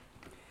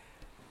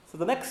So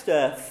the next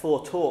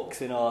 4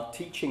 talks in our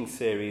teaching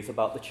series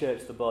about the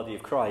church, the body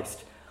of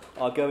Christ,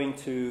 are going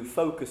to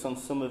focus on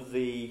some of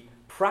the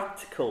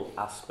practical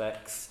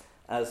aspects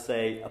as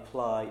they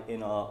apply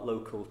in our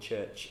local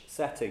church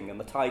setting.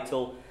 And the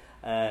title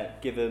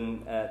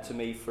given to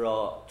me for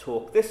our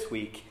talk this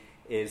week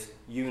is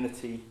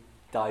Unity,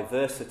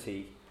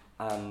 Diversity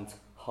and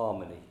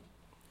Harmony.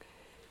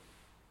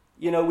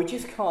 You know, we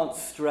just can't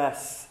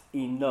stress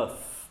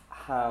enough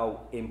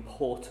how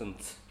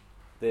important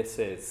this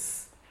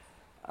is.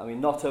 I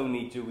mean, not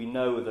only do we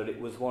know that it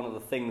was one of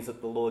the things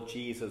that the Lord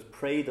Jesus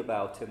prayed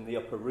about in the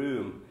upper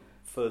room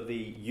for the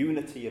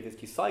unity of his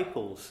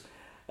disciples,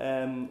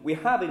 we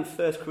have in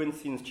 1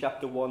 Corinthians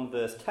chapter 1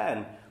 verse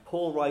 10,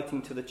 Paul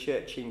writing to the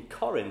church in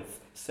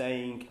Corinth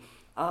saying,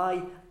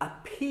 "I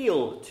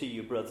appeal to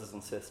you, brothers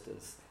and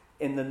sisters,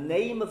 in the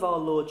name of our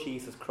Lord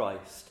Jesus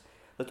Christ,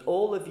 that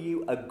all of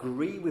you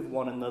agree with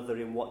one another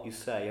in what you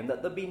say, and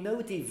that there be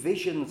no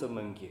divisions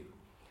among you,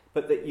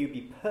 but that you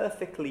be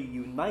perfectly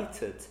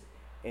united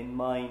in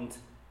mind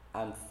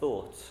and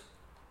thought."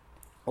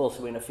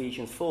 Also in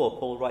Ephesians 4,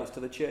 Paul writes to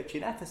the church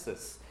in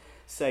Ephesus,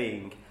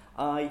 saying,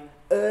 "I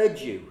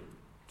urge you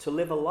to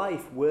live a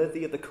life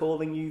worthy of the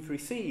calling you've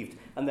received."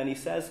 And then he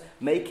says,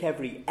 "Make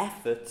every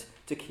effort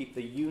to keep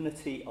the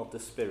unity of the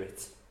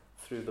Spirit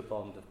through the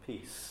bond of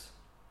peace."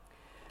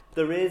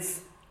 There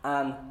is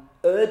an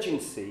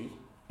urgency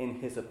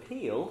in his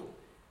appeal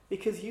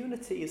because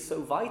unity is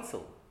so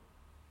vital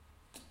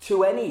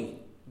to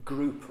any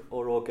group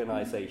or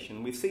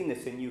organisation. We've seen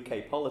this in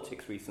UK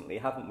politics recently,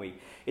 haven't we?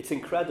 It's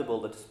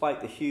incredible that despite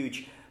the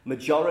huge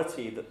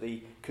majority that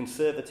the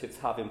Conservatives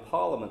have in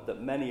Parliament, that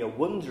many are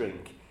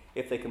wondering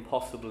if they can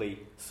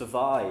possibly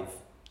survive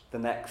the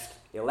next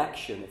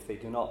election if they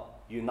do not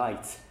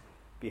unite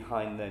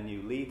behind their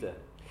new leader.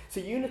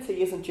 So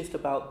unity isn't just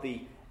about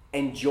the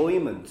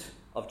enjoyment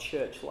of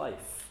church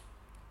life.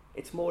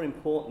 It's more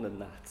important than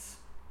that.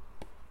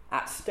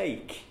 At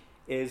stake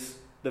is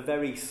the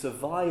very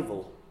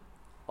survival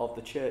of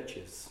the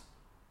churches.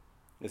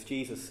 As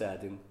Jesus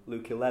said in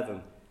Luke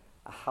 11,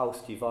 a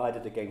house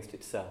divided against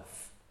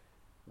itself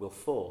will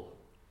fall.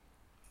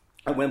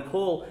 And when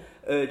Paul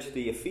urged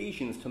the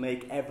Ephesians to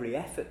make every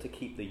effort to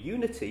keep the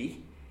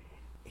unity,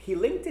 he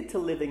linked it to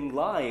living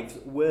lives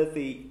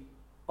worthy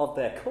of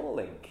their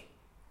calling,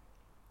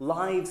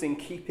 lives in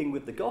keeping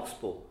with the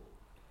gospel,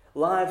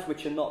 lives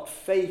which are not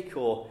fake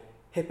or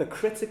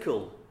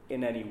hypocritical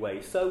in any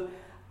way. So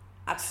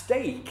at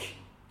stake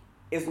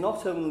is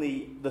not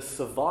only the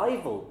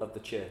survival of the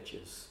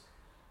churches,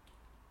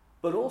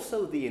 but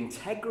also the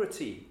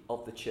integrity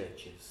of the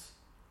churches.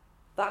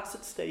 That's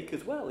at stake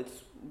as well.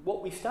 It's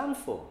what we stand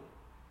for.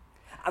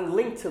 And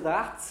linked to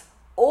that,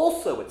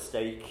 also at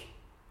stake,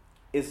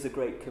 is the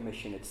Great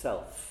Commission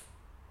itself,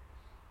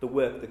 the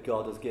work that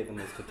God has given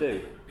us to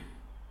do.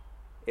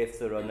 If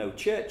there are no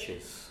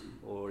churches,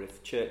 or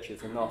if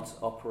churches are not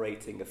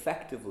operating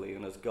effectively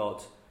and as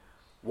God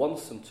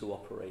wants them to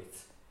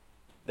operate,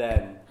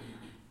 then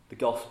the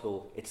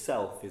gospel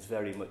itself is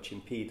very much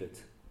impeded.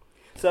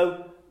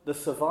 So the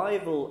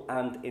survival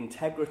and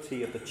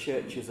integrity of the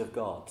churches of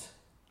God,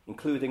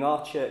 including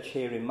our church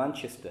here in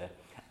Manchester,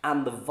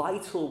 and the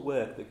vital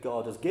work that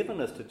God has given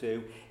us to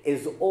do,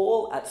 is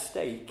all at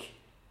stake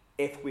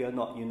if we are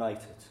not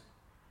united.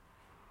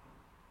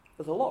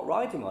 There's a lot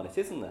riding on it,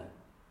 isn't there?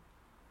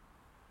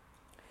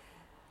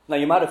 Now,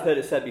 you might have heard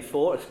it said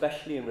before,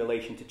 especially in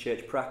relation to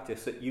church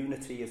practice, that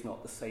unity is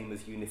not the same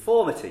as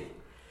uniformity.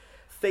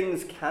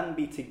 Things can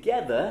be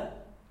together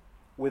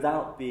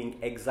without being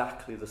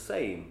exactly the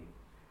same.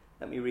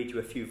 Let me read you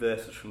a few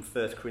verses from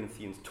 1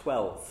 Corinthians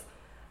 12.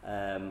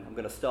 I'm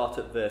going to start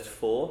at verse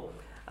 4.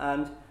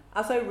 And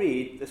as I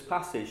read this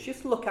passage,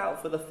 just look out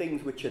for the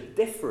things which are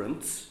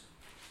different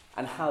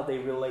and how they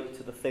relate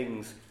to the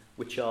things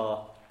which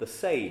are the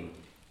same.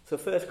 So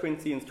 1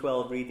 Corinthians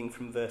 12, reading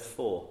from verse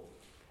 4.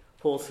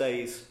 Paul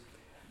says,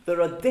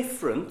 "There are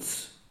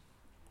different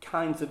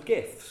kinds of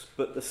gifts,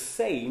 but the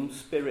same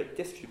Spirit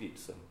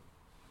distributes them.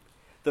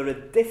 There are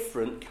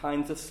different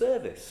kinds of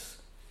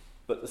service,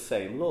 but the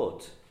same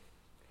Lord.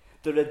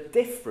 There are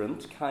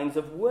different kinds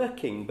of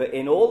working, but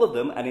in all of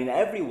them and in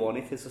everyone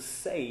it is the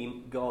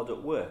same God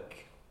at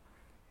work.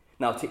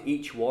 Now to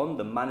each one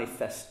the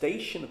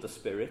manifestation of the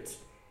Spirit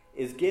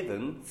is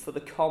given for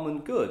the common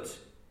good."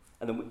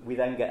 And then we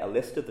then get a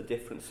list of the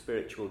different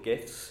spiritual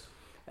gifts.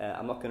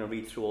 I'm not going to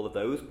read through all of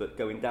those, but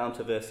going down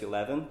to verse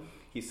 11,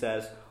 he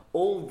says,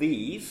 "All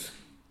these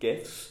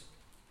gifts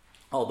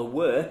are the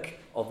work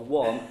of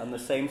one and the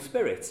same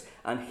Spirit,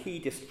 and he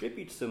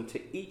distributes them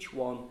to each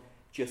one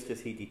just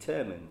as he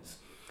determines.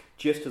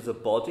 Just as a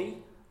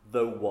body,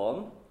 though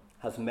one,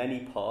 has many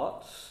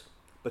parts,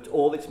 but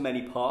all its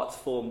many parts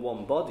form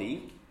one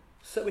body,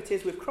 so it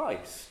is with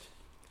Christ.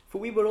 For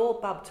we were all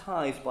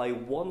baptized by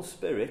one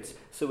Spirit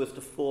so as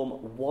to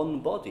form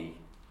one body,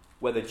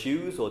 whether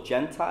Jews or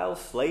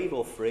Gentiles, slave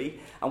or free,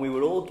 and we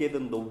were all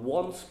given the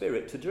one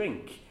Spirit to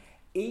drink.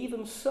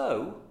 Even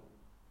so,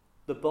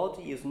 the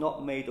body is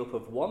not made up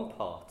of one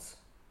part,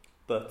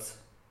 but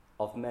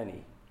of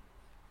many.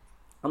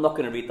 I'm not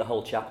going to read the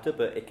whole chapter,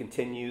 but it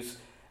continues,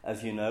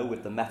 as you know,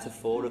 with the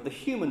metaphor of the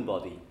human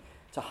body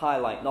to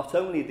highlight not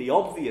only the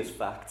obvious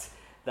fact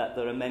that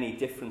there are many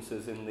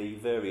differences in the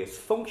various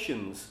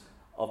functions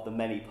of the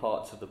many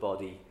parts of the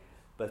body,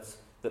 but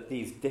that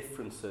these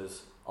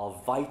differences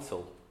are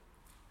vital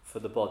for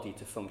the body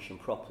to function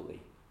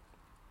properly.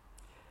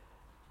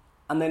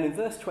 And then in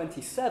verse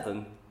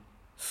 27,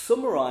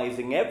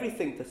 summarising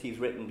everything that he's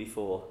written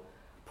before,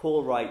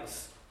 Paul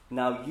writes,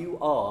 "Now you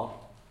are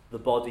the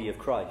body of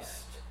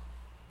Christ,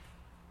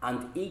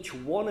 and each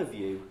one of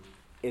you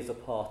is a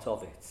part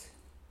of it."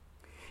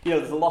 You know,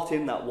 there's a lot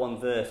in that one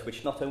verse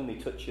which not only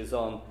touches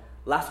on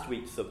last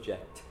week's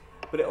subject,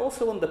 but it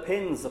also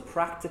underpins the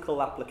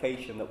practical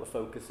application that we're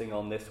focusing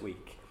on this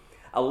week.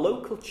 A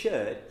local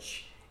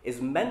church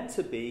is meant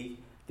to be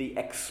the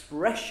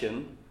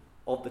expression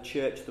of the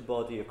church, the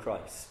body of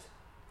Christ.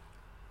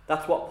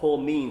 That's what Paul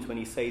means when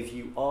he says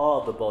you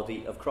are the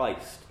body of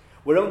Christ.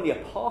 We're only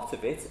a part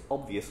of it,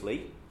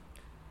 obviously,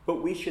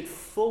 but we should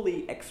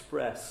fully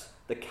express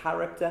the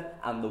character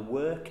and the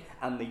work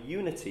and the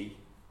unity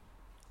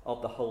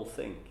of the whole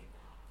thing.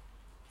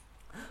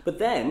 But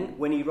then,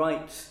 when he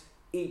writes,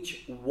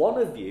 each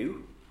one of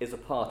you is a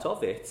part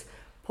of it,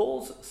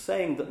 Paul's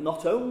saying that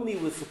not only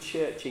was the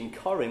church in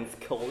Corinth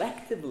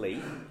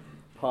collectively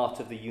part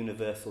of the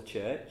universal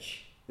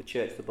church,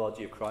 the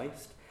body of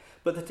Christ,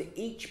 but that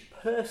each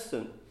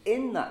person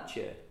in that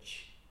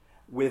church,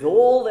 with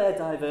all their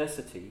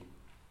diversity,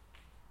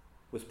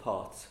 was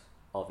part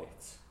of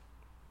it.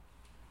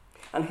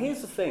 And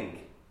here's the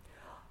thing.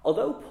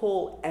 Although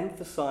Paul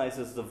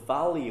emphasises the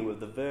value of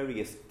the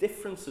various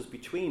differences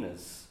between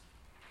us,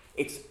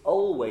 it's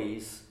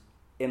always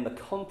in the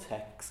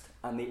context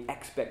and the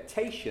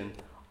expectation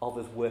of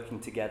us working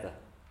together.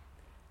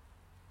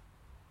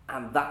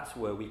 And that's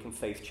where we can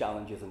face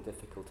challenges and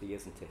difficulty,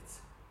 isn't it?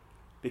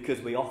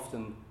 Because we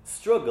often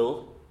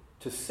struggle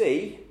to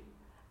see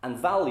and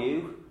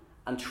value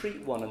and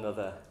treat one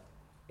another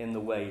in the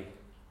way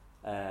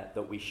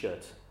that we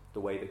should, the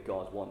way that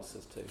God wants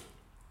us to.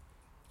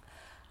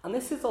 And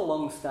this is a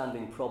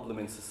long-standing problem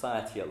in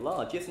society at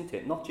large, isn't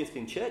it? Not just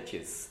in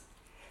churches.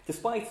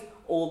 Despite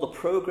all the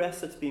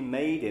progress that's been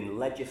made in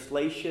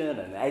legislation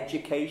and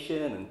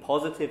education and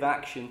positive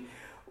action,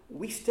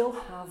 we still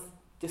have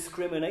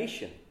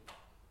discrimination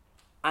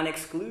and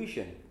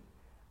exclusion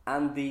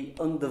and the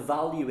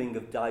undervaluing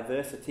of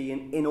diversity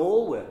in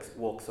all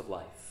walks of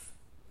life.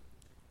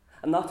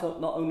 And not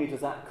only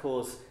does that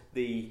cause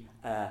the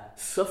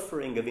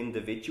suffering of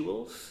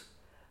individuals,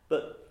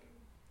 but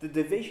the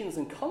divisions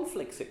and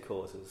conflicts it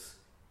causes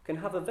can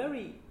have a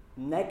very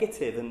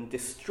negative and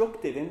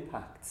destructive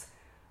impact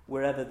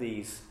wherever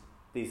these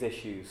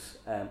issues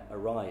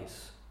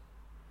arise.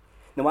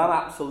 Now, I'm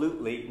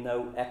absolutely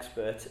no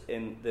expert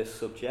in this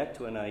subject.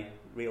 When I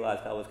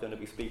realised I was going to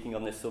be speaking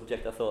on this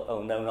subject, I thought,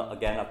 oh no, not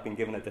again, I've been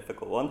given a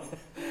difficult one.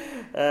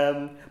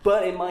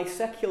 But in my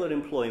secular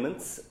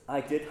employments,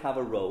 I did have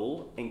a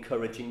role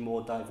encouraging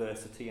more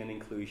diversity and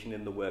inclusion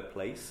in the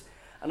workplace.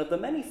 And of the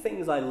many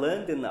things I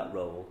learned in that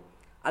role,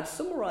 I'd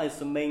summarise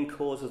the main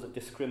causes of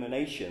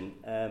discrimination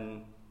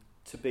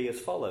to be as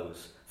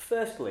follows.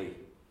 Firstly,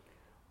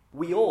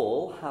 we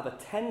all have a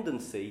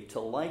tendency to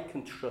like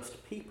and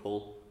trust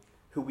people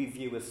who we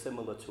view as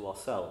similar to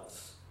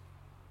ourselves,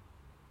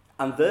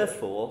 and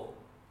therefore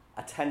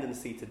a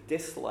tendency to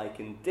dislike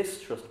and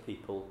distrust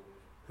people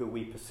who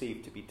we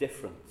perceive to be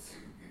different.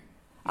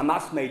 And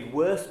that's made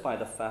worse by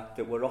the fact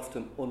that we're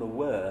often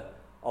unaware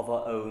of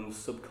our own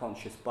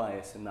subconscious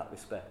bias in that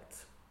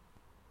respect.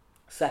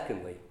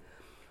 Secondly,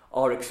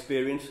 our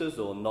experiences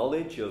or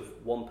knowledge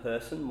of one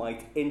person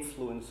might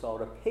influence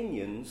our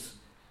opinions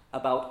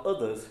about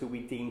others who we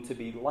deem to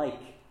be like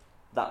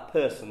that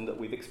person that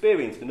we've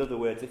experienced. In other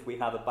words, if we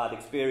have a bad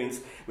experience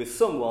with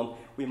someone,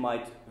 we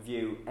might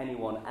view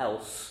anyone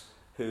else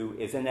who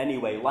is in any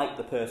way like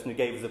the person who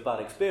gave us a bad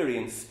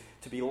experience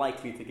to be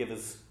likely to give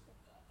us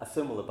a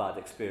similar bad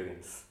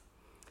experience.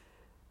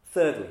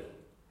 Thirdly,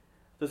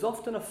 there's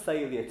often a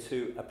failure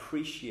to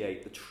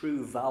appreciate the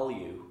true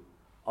value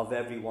of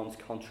everyone's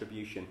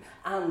contribution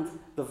and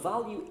the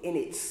value in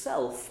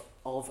itself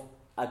of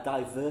a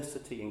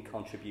diversity in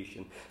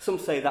contribution. Some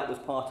say that was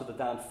part of the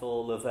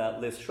downfall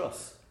of Liz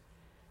Truss,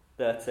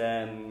 that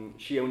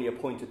she only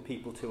appointed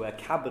people to her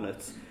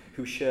cabinet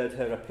who shared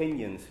her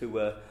opinions, who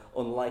were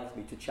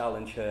unlikely to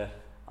challenge her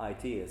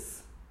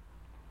ideas.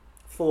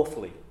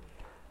 Fourthly,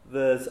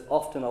 there's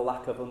often a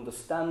lack of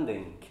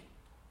understanding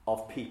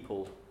of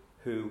people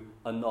who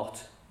are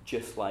not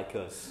just like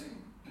us.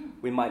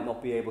 We might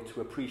not be able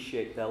to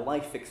appreciate their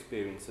life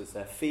experiences,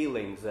 their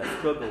feelings, their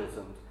struggles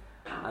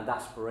and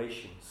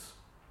aspirations.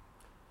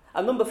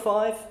 And number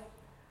 5,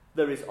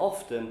 there is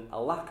often a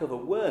lack of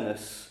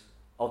awareness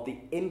of the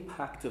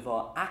impact of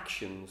our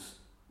actions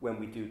when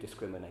we do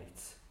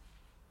discriminate.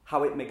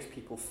 How it makes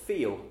people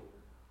feel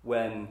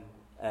when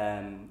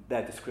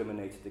they're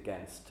discriminated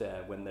against,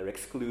 when they're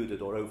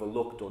excluded or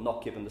overlooked or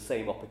not given the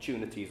same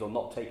opportunities or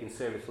not taken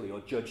seriously or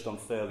judged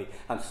unfairly,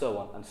 and so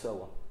on and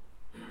so on.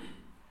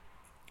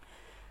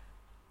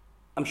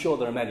 I'm sure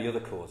there are many other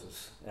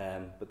causes,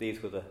 but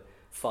these were the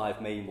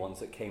 5 main ones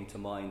that came to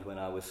mind when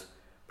I was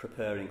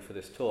preparing for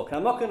this talk. And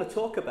I'm not going to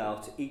talk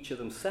about each of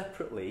them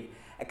separately,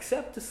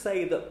 except to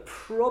say that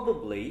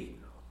probably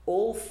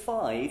all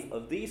 5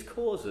 of these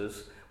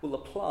causes will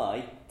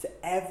apply to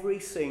every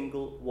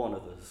single one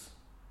of us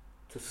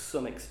to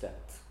some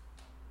extent,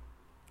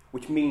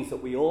 which means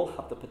that we all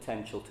have the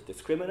potential to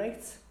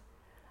discriminate,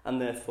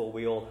 and therefore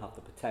we all have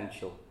the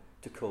potential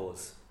to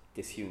cause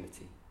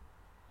disunity.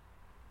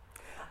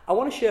 I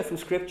want to share from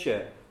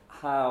Scripture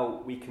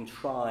how we can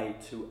try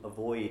to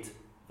avoid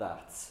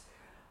that.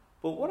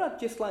 But what I'd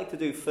just like to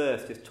do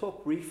first is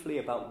talk briefly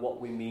about what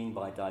we mean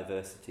by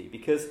diversity,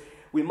 because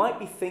we might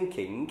be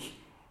thinking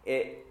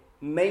it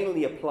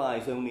mainly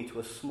applies only to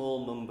a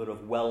small number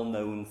of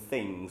well-known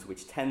things,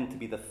 which tend to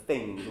be the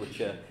things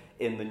which are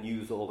in the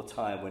news all the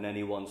time when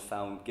anyone's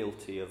found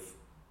guilty of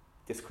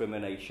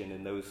discrimination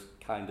in those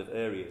kind of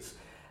areas.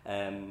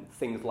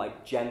 Things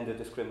like gender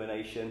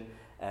discrimination,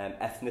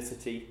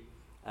 ethnicity,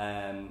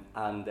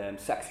 and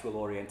sexual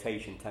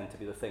orientation tend to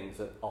be the things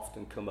that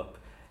often come up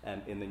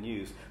in the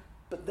news.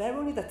 But they're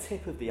only the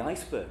tip of the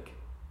iceberg.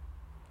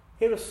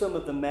 Here are some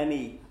of the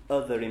many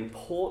other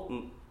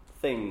important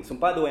things. And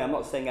by the way, I'm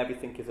not saying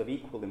everything is of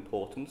equal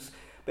importance,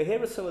 but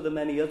here are some of the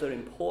many other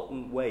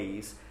important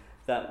ways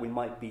that we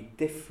might be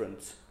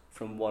different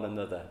from one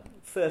another.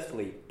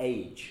 Firstly,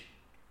 age.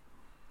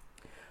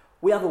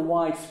 We have a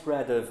wide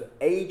spread of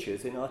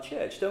ages in our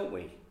church, don't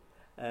we?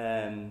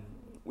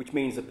 Which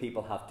means that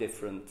people have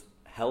different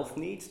health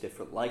needs,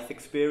 different life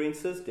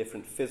experiences,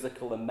 different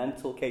physical and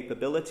mental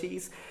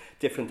capabilities,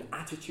 different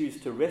attitudes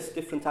to risk,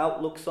 different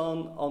outlooks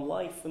on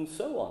life, and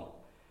so on.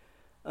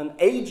 And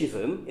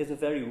ageism is a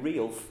very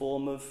real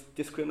form of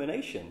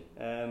discrimination,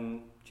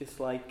 just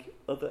like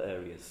other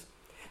areas.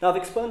 Now, I've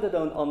expanded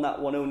on that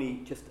one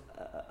only just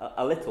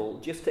a little,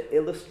 just to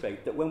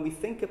illustrate that when we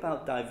think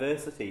about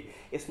diversity,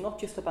 it's not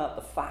just about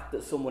the fact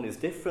that someone is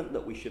different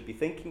that we should be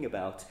thinking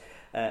about,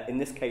 in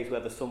this case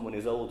whether someone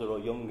is older or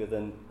younger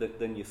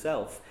than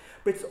yourself,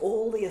 but it's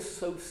all the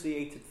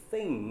associated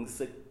things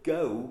that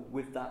go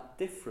with that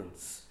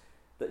difference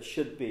that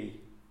should be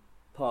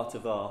part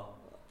of our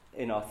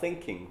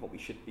thinking, what we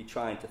should be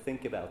trying to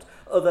think about.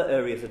 Other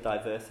areas of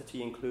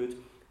diversity include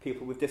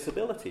people with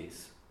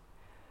disabilities,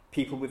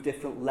 people with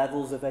different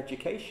levels of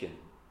education,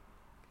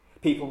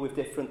 people with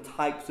different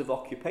types of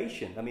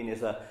occupation. I mean,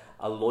 is a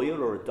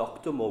lawyer or a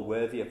doctor more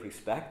worthy of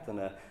respect than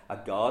a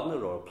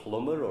gardener or a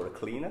plumber or a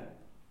cleaner?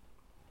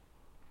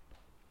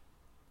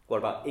 What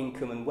about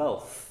income and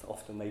wealth?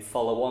 Often they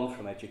follow on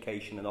from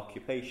education and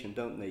occupation,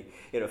 don't they?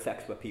 It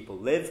affects where people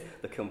live,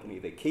 the company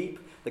they keep,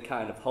 the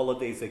kind of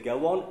holidays they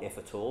go on, if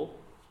at all,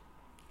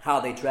 how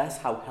they dress,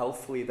 how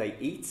healthily they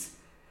eat,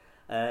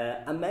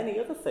 and many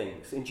other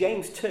things. In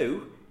James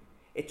 2,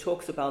 it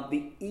talks about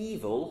the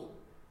evil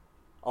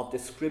of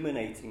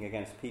discriminating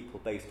against people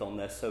based on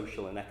their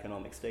social and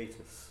economic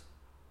status.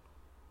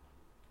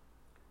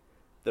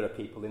 There are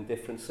people in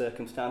different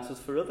circumstances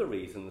for other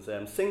reasons.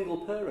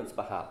 Single parents,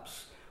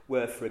 perhaps,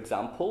 where, for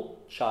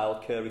example,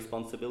 childcare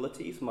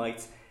responsibilities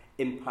might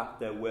impact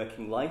their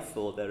working life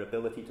or their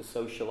ability to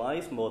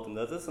socialise more than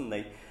others, and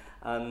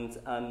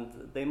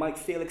they might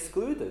feel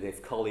excluded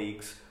if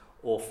colleagues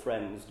or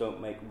friends don't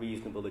make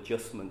reasonable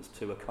adjustments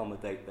to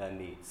accommodate their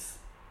needs.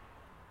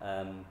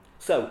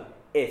 So,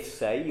 if,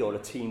 say, you're a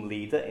team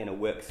leader in a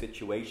work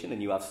situation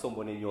and you have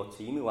someone in your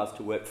team who has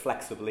to work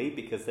flexibly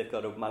because they've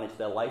got to manage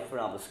their life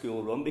around the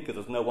school run because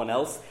there's no one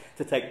else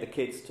to take the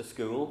kids to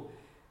school,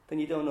 then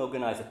you don't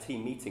organise a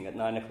team meeting at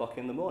 9 o'clock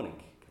in the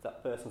morning because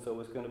that person's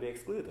always going to be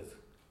excluded.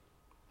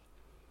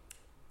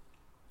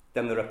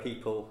 Then there are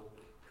people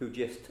who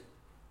just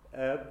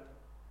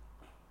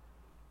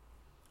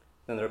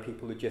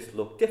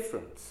look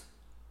different.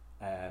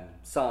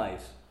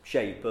 Size,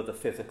 shape, other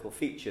physical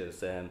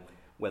features,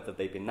 whether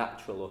they be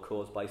natural or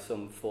caused by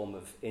some form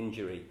of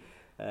injury.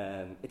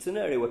 It's an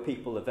area where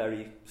people are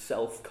very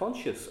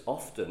self-conscious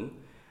often,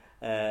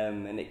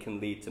 and it can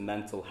lead to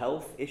mental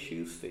health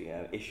issues,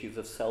 issues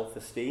of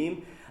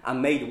self-esteem,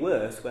 and made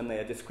worse when they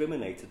are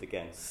discriminated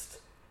against,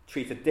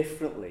 treated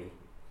differently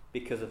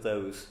because of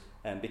those,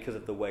 because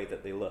of the way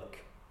that they look.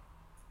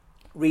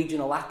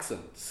 Regional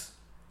accents.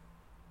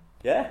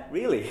 Yeah,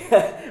 really,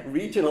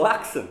 regional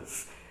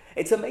accents.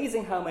 It's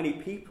amazing how many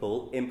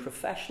people in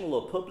professional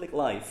or public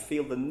life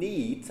feel the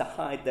need to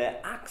hide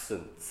their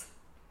accent.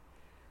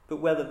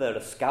 But whether they're a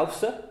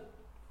Scouser,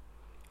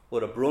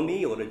 or a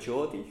Brummie, or a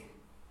Geordie,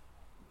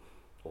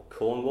 or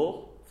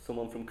Cornwall,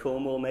 someone from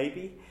Cornwall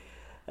maybe,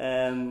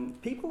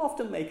 people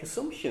often make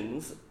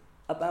assumptions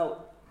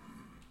about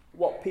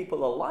what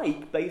people are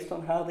like based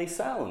on how they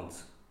sound.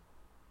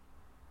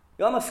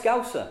 I'm a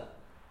Scouser.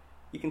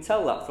 You can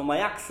tell that from my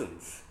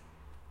accent.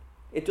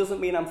 It doesn't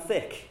mean I'm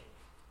thick,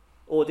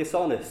 or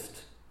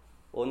dishonest,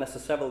 or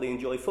necessarily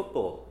enjoy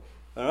football.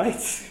 All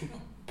right?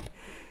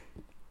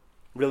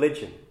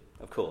 Religion,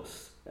 of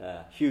course.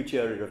 Huge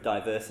area of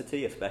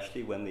diversity,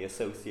 especially when the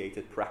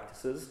associated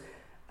practices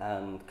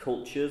and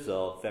cultures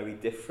are very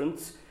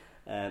different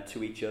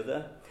to each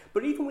other.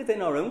 But even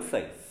within our own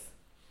faith,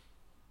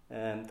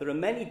 There are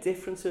many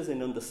differences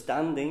in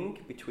understanding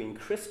between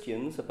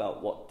Christians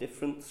about what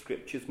different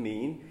scriptures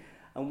mean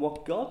and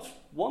what God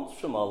wants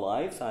from our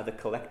lives, either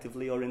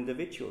collectively or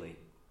individually.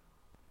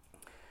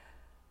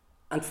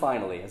 And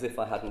finally, as if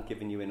I hadn't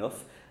given you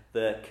enough,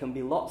 there can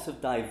be lots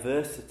of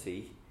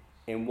diversity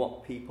in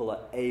what people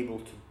are able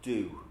to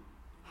do,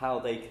 how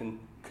they can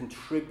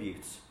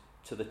contribute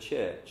to the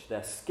church,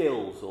 their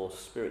skills or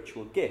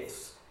spiritual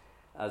gifts,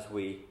 as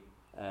we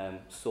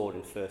saw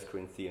in 1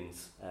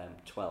 Corinthians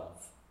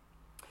 12.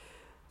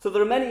 So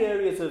there are many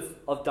areas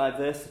of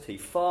diversity,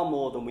 far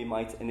more than we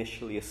might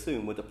initially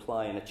assume would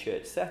apply in a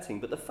church setting.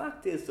 But the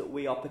fact is that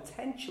we are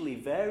potentially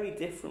very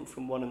different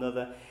from one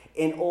another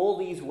in all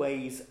these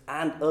ways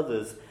and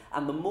others.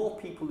 And the more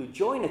people who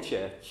join a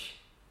church,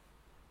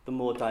 the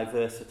more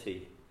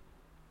diversity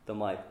there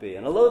might be.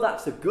 And although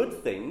that's a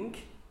good thing,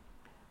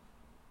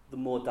 the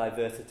more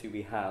diversity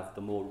we have,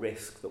 the more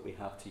risk that we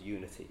have to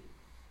unity.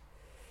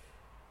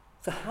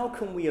 So how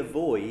can we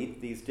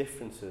avoid these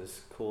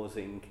differences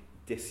causing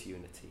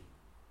disunity?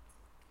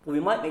 Well, we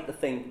might make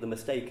the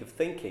mistake of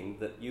thinking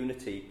that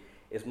unity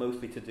is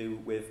mostly to do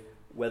with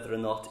whether or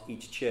not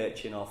each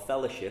church in our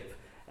fellowship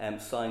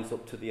signs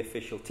up to the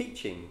official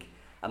teaching.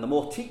 And the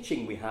more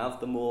teaching we have,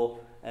 the more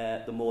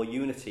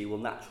unity will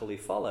naturally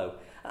follow.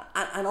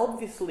 And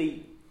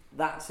obviously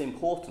that's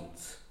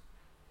important.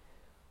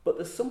 But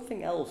there's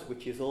something else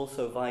which is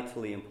also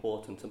vitally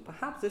important, and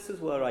perhaps this is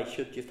where I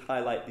should just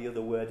highlight the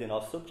other word in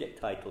our subject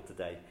title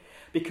today,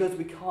 because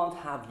we can't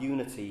have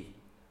unity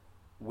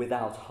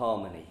without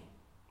harmony.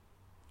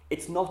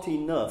 It's not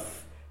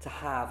enough to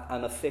have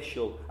an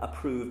official,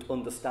 approved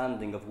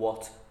understanding of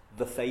what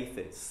the faith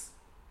is.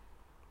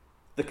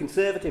 The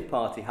Conservative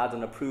Party had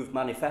an approved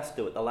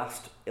manifesto at the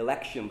last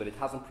election, but it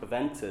hasn't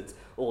prevented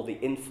all the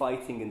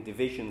infighting and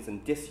divisions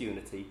and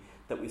disunity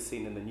that we've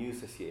seen in the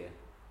news this year.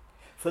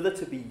 For there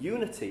to be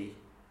unity,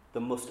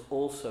 there must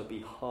also be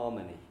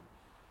harmony.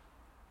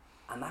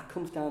 And that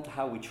comes down to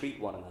how we treat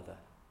one another.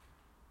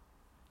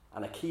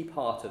 And a key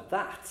part of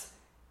that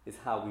is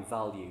how we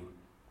value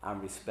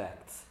and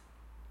respect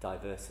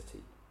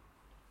diversity.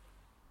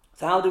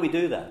 So how do we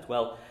do that?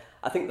 Well,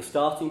 I think the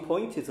starting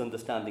point is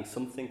understanding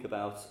something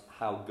about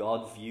how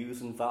God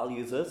views and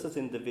values us as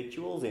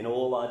individuals in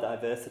all our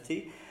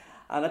diversity.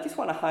 And I just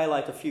want to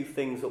highlight a few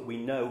things that we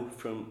know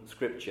from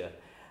Scripture.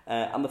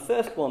 And the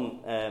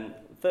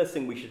first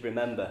thing we should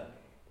remember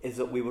is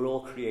that we were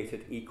all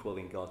created equal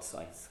in God's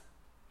sight.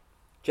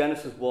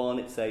 Genesis 1,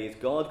 it says,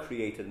 God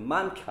created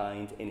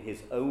mankind in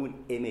his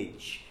own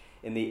image.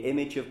 In the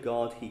image of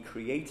God, he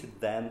created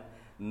them.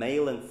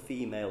 Male and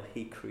female,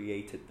 he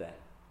created them.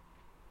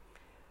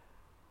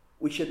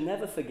 We should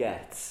never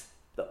forget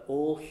that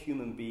all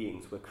human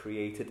beings were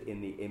created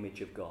in the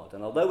image of God.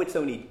 And although it's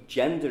only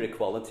gender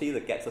equality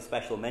that gets a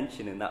special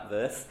mention in that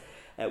verse,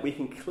 we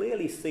can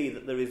clearly see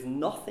that there is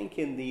nothing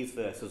in these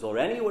verses or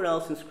anywhere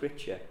else in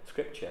Scripture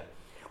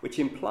which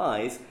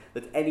implies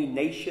that any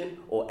nation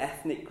or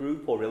ethnic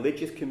group or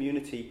religious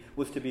community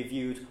was to be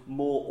viewed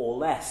more or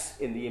less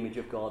in the image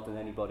of God than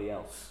anybody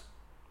else.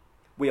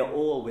 We are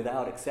all,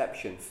 without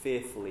exception,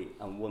 fearfully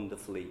and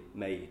wonderfully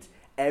made.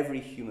 Every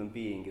human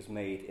being is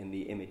made in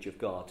the image of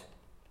God.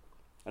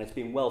 And it's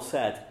been well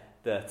said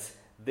that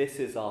this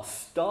is our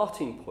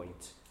starting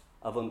point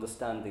of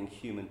understanding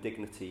human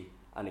dignity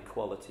and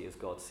equality as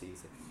God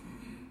sees it.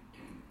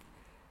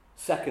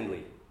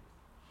 Secondly,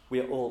 we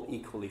are all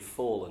equally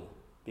fallen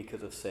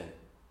because of sin.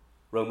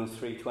 Romans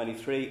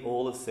 3:23,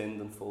 all have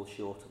sinned and fall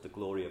short of the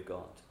glory of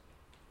God.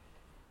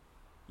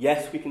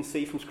 Yes, we can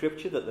see from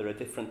Scripture that there are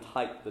different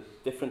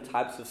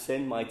types of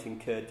sin might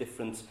incur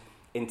different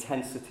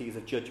intensities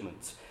of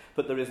judgment.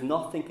 But there is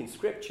nothing in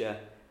Scripture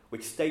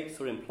which states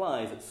or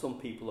implies that some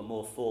people are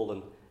more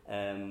fallen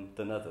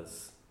than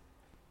others.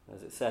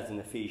 As it says in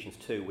Ephesians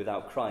 2,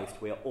 without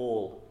Christ we are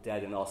all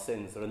dead in our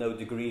sins. There are no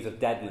degrees of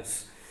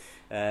deadness.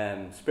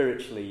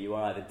 Spiritually, you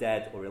are either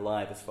dead or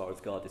alive as far as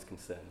God is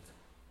concerned.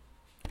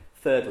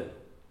 Thirdly,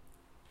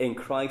 in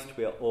Christ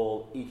we are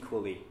all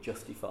equally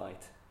justified.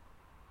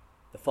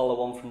 The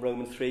follow-on from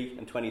Romans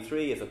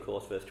 3:23 is, of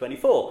course, verse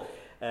 24,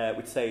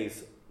 which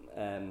says,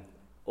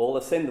 all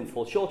have sinned and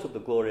fall short of the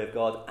glory of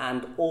God,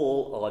 and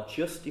all are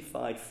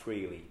justified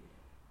freely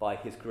by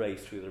his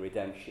grace through the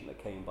redemption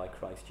that came by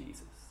Christ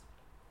Jesus.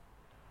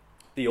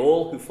 The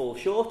all who fall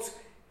short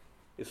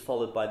is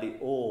followed by the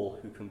all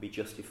who can be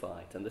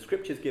justified. And the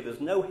Scriptures give us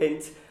no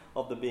hint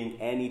of there being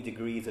any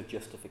degrees of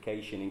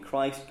justification. In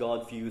Christ,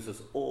 God views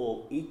us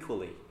all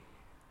equally,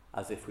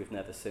 as if we've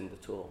never sinned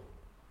at all.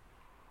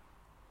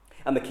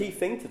 And the key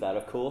thing to that,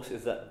 of course,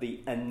 is that the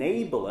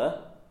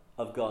enabler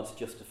of God's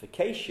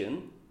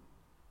justification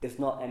is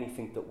not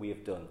anything that we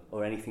have done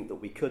or anything that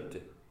we could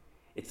do.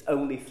 It's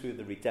only through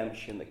the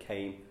redemption that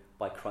came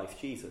by Christ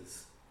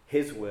Jesus.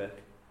 His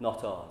work,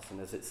 not ours. And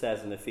as it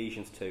says in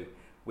Ephesians 2,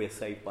 we're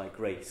saved by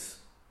grace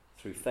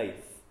through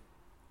faith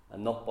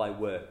and not by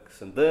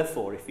works. And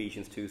therefore,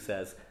 Ephesians 2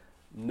 says,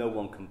 no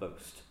one can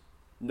boast.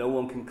 No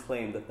one can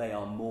claim that they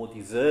are more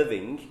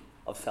deserving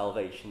of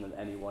salvation than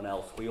anyone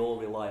else. We all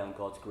rely on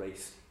God's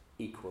grace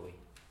equally.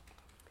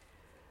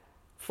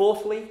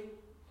 Fourthly,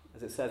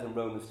 as it says in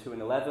Romans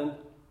 2:11,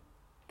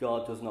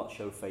 God does not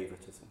show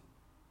favouritism.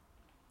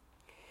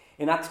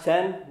 In Acts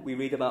 10, we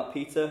read about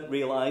Peter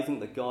realising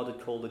that God had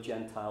called the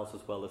Gentiles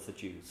as well as the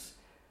Jews.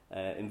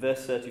 In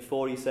verse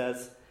 34 he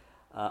says,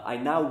 I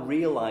now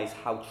realise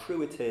how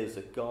true it is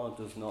that God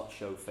does not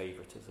show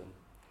favouritism.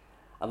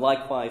 And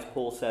likewise,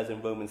 Paul says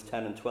in Romans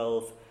 10 and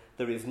 12,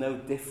 there is no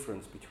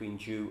difference between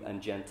Jew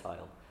and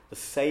Gentile. The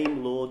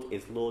same Lord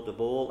is Lord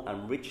of all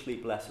and richly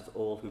blesses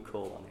all who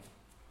call on him.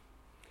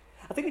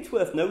 I think it's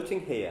worth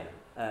noting here,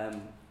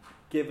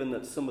 given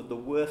that some of the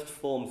worst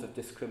forms of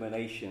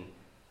discrimination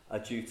are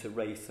due to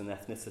race and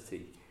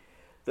ethnicity,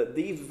 that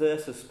these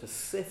verses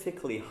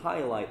specifically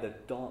highlight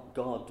that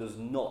God does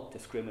not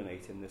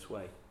discriminate in this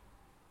way.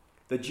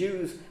 The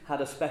Jews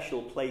had a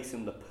special place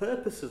in the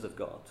purposes of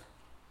God,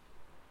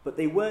 but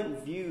they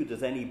weren't viewed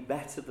as any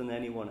better than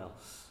anyone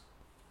else.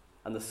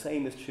 And the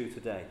same is true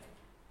today.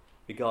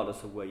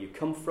 Regardless of where you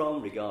come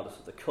from, regardless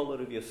of the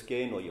colour of your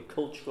skin or your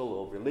cultural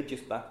or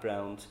religious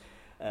background,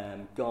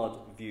 God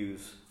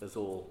views us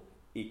all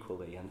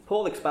equally. And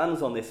Paul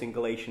expands on this in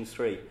Galatians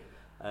 3.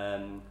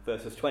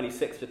 Verses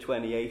 26 to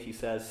 28, he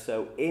says,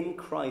 so in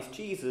Christ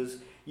Jesus,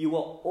 you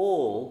are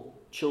all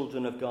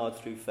children of God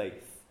through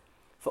faith.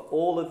 For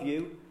all of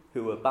you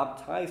who were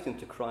baptized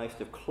into Christ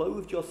have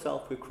clothed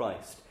yourself with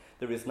Christ.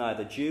 There is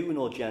neither Jew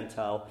nor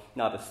Gentile,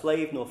 neither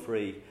slave nor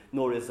free,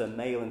 nor is there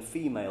male and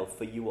female,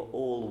 for you are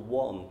all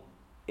one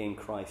in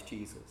Christ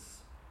Jesus.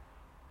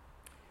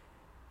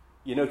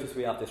 You notice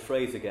we have this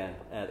phrase again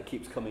that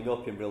keeps coming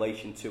up in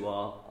relation to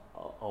our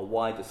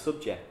wider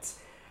subject.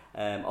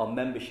 Our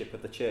membership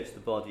of the church,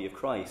 the body of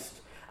Christ,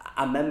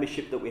 a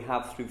membership that we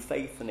have through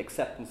faith and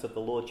acceptance of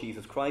the Lord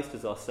Jesus Christ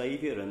as our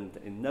Saviour, and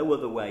in no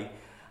other way.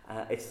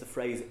 It's the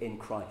phrase in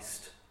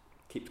Christ.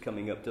 Keeps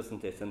coming up,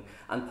 doesn't it?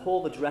 And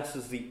Paul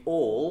addresses the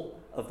all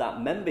of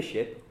that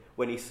membership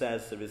when he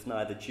says there is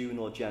neither Jew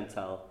nor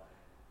Gentile,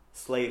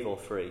 slave or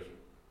free,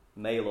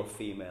 male or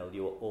female,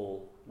 you are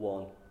all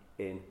one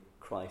in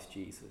Christ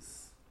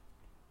Jesus.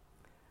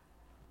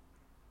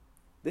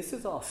 This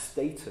is our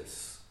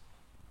status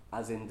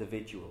as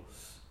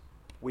individuals.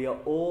 We are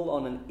all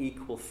on an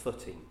equal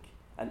footing,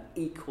 an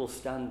equal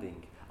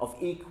standing, of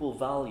equal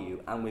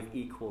value and with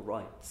equal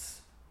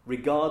rights,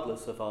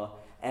 regardless of our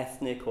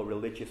ethnic or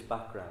religious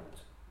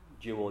background,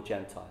 Jew or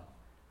Gentile,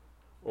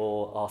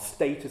 or our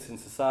status in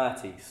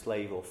society,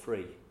 slave or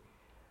free,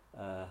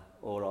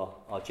 or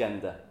our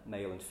gender,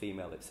 male and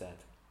female, it said.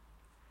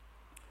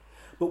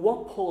 But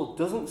what Paul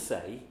doesn't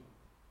say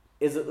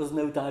is that there's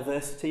no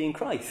diversity in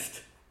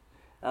Christ.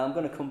 I'm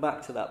going to come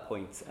back to that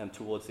point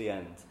towards the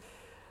end.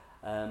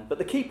 But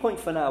the key point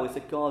for now is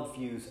that God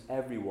views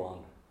everyone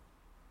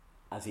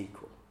as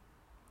equal.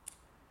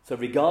 So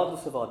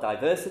regardless of our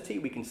diversity,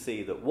 we can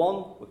see that 1,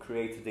 we're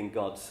created in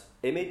God's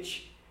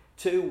image.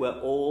 2, we're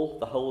all,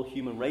 the whole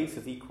human race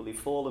is equally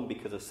fallen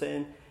because of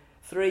sin.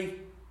 3,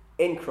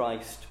 in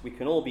Christ, we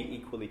can all be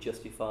equally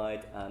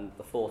justified. And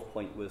the 4th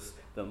point was,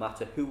 no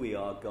matter who we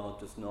are, God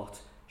does not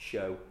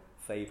show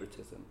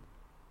favouritism.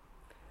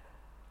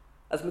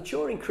 As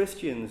maturing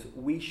Christians,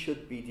 we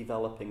should be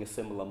developing a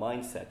similar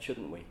mindset,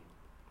 shouldn't we?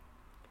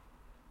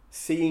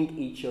 Seeing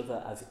each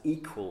other as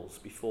equals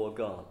before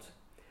God.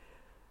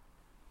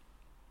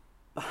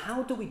 But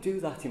how do we do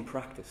that in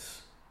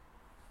practice?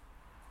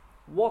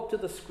 What do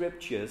the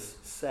scriptures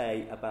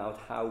say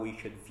about how we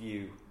should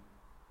view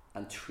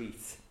and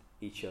treat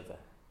each other?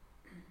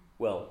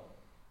 Well,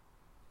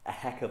 a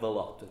heck of a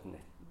lot, doesn't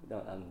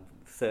it? And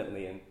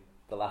certainly in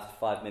the last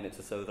 5 minutes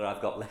or so that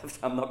I've got left,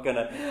 I'm not going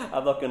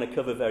to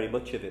cover very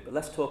much of it. But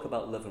let's talk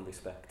about love and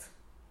respect.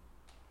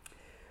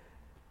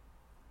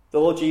 The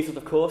Lord Jesus,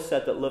 of course,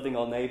 said that loving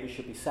our neighbour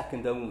should be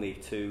second only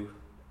to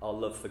our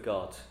love for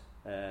God.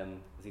 As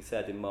he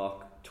said in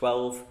Mark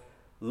 12,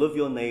 love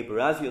your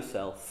neighbour as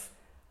yourself,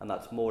 and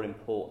that's more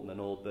important than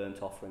all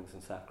burnt offerings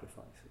and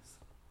sacrifices.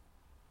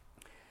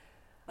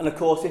 And of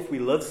course, if we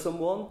love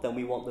someone, then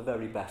we want the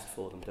very best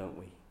for them, don't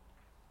we?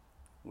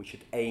 We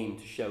should aim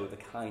to show the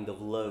kind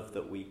of love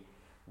that we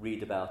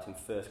read about in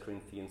 1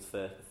 Corinthians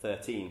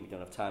 13. We don't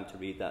have time to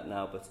read that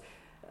now, but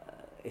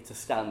it's a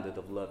standard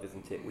of love,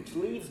 isn't it? Which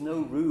leaves no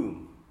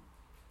room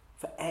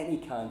for any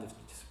kind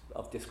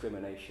of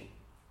discrimination.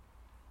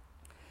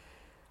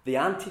 The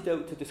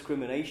antidote to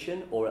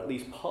discrimination, or at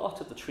least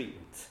part of the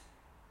treatment,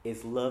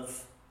 is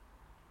love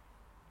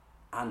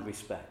and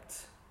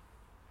respect.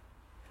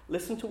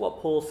 Listen to what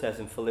Paul says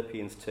in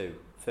Philippians 2,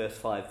 first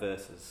 5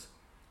 verses.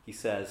 He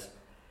says,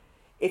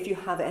 if you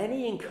have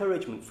any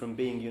encouragement from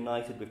being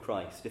united with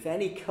Christ, if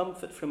any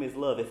comfort from his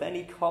love, if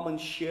any common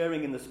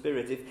sharing in the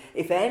Spirit,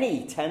 if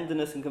any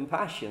tenderness and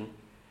compassion,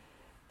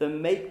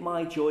 then make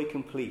my joy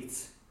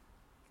complete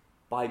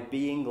by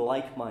being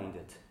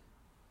like-minded,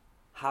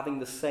 having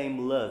the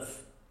same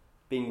love,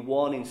 being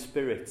one in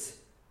spirit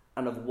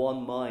and of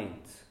one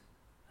mind.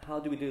 How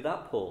do we do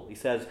that, Paul? He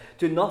says,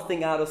 do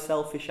nothing out of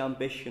selfish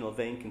ambition or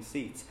vain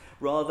conceit.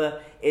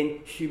 Rather,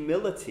 in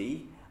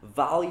humility,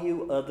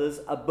 value others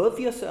above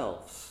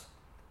yourselves,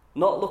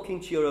 not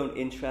looking to your own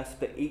interests,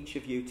 but each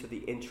of you to the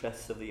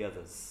interests of the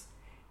others.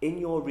 in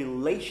your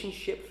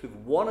relationships with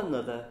one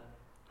another,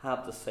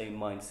 have the same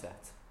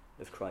mindset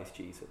as Christ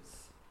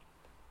Jesus.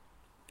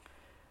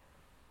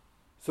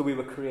 So we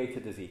were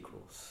created as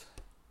equals.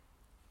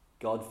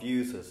 God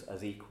views us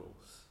as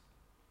equals.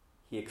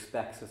 He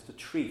expects us to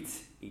treat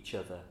each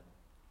other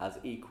as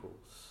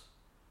equals.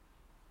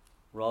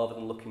 Rather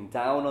than looking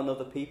down on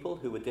other people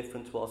who are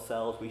different to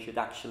ourselves, we should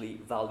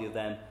actually value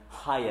them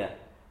higher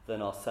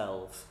than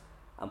ourselves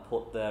and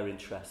put their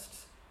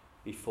interests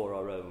before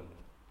our own.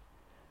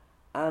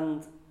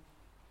 And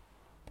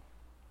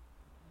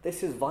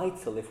this is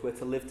vital if we're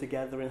to live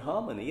together in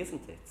harmony,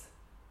 isn't it?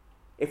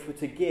 If we're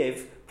to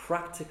give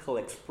practical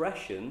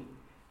expression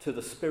to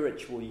the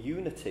spiritual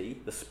unity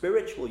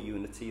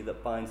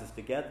that binds us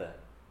together,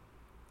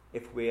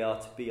 if we are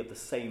to be of the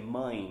same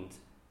mind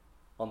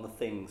on the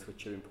things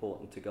which are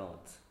important to God.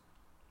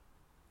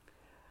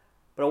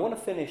 But I want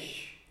to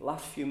finish the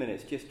last few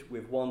minutes just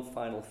with one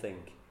final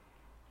thing,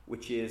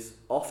 which is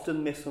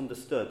often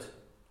misunderstood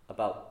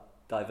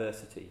about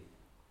diversity.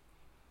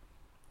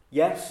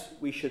 Yes,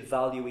 we should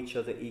value each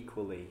other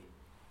equally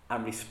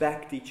and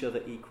respect each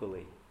other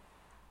equally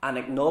and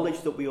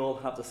acknowledge that we all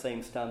have the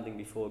same standing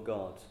before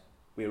God.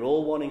 We're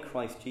all one in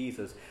Christ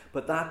Jesus,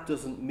 but that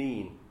doesn't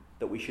mean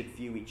that we should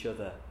view each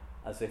other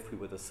as if we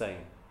were the same.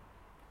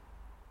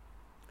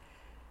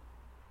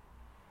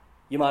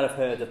 You might have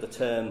heard of the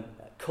term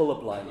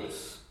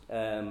colourblindness.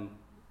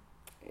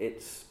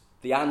 It's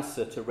the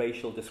answer to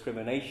racial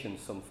discrimination,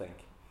 some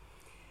think.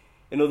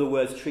 In other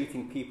words,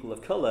 treating people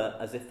of colour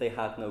as if they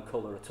had no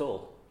colour at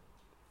all.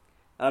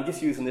 And I'm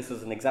just using this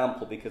as an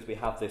example because we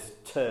have this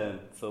term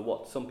for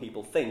what some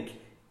people think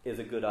is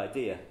a good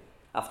idea.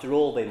 After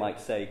all, they might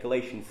say,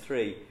 Galatians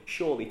 3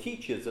 surely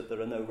teaches that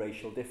there are no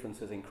racial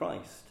differences in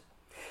Christ.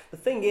 The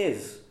thing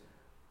is,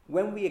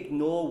 when we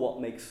ignore what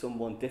makes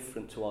someone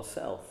different to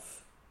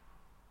ourselves,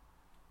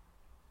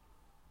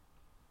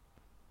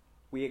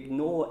 we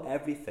ignore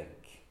everything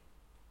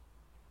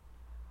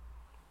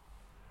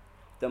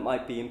that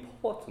might be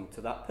important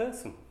to that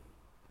person.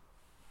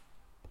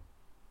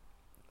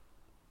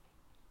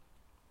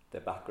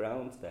 Their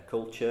background, their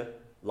culture,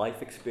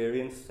 life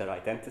experience, their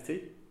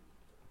identity.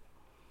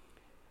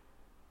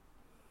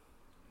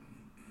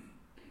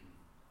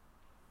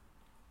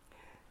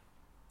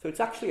 So it's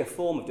actually a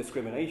form of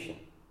discrimination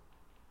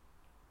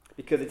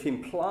because it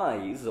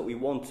implies that we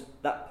want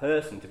that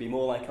person to be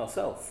more like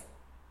ourselves.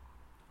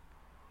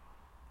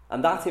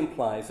 And that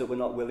implies that we're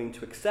not willing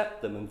to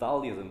accept them and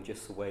value them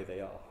just the way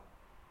they are.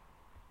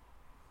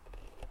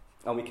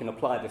 And we can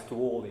apply this to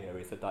all the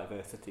areas of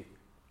diversity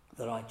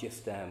that I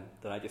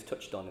just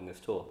touched on in this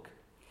talk.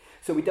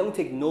 So we don't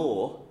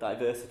ignore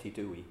diversity,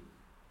 do we?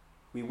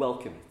 We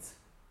welcome it.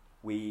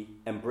 We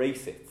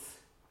embrace it.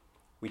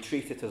 We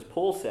treat it, as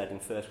Paul said in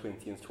 1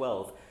 Corinthians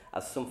 12,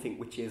 as something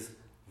which is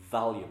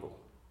valuable.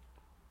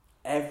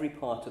 Every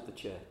part of the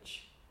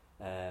church,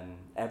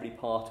 every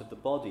part of the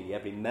body,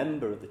 every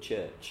member of the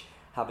church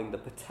having the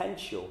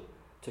potential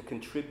to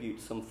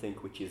contribute something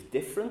which is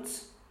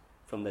different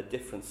from their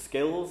different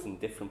skills and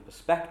different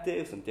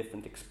perspectives and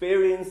different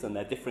experience and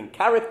their different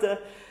character,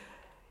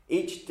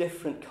 each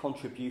different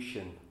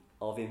contribution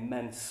of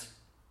immense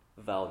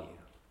value.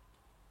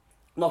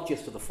 Not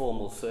just to the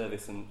formal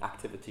service and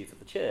activities of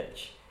the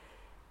church,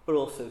 but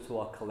also to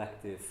our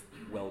collective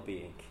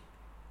well-being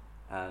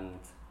and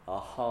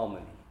our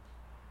harmony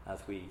as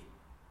we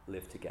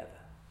live together.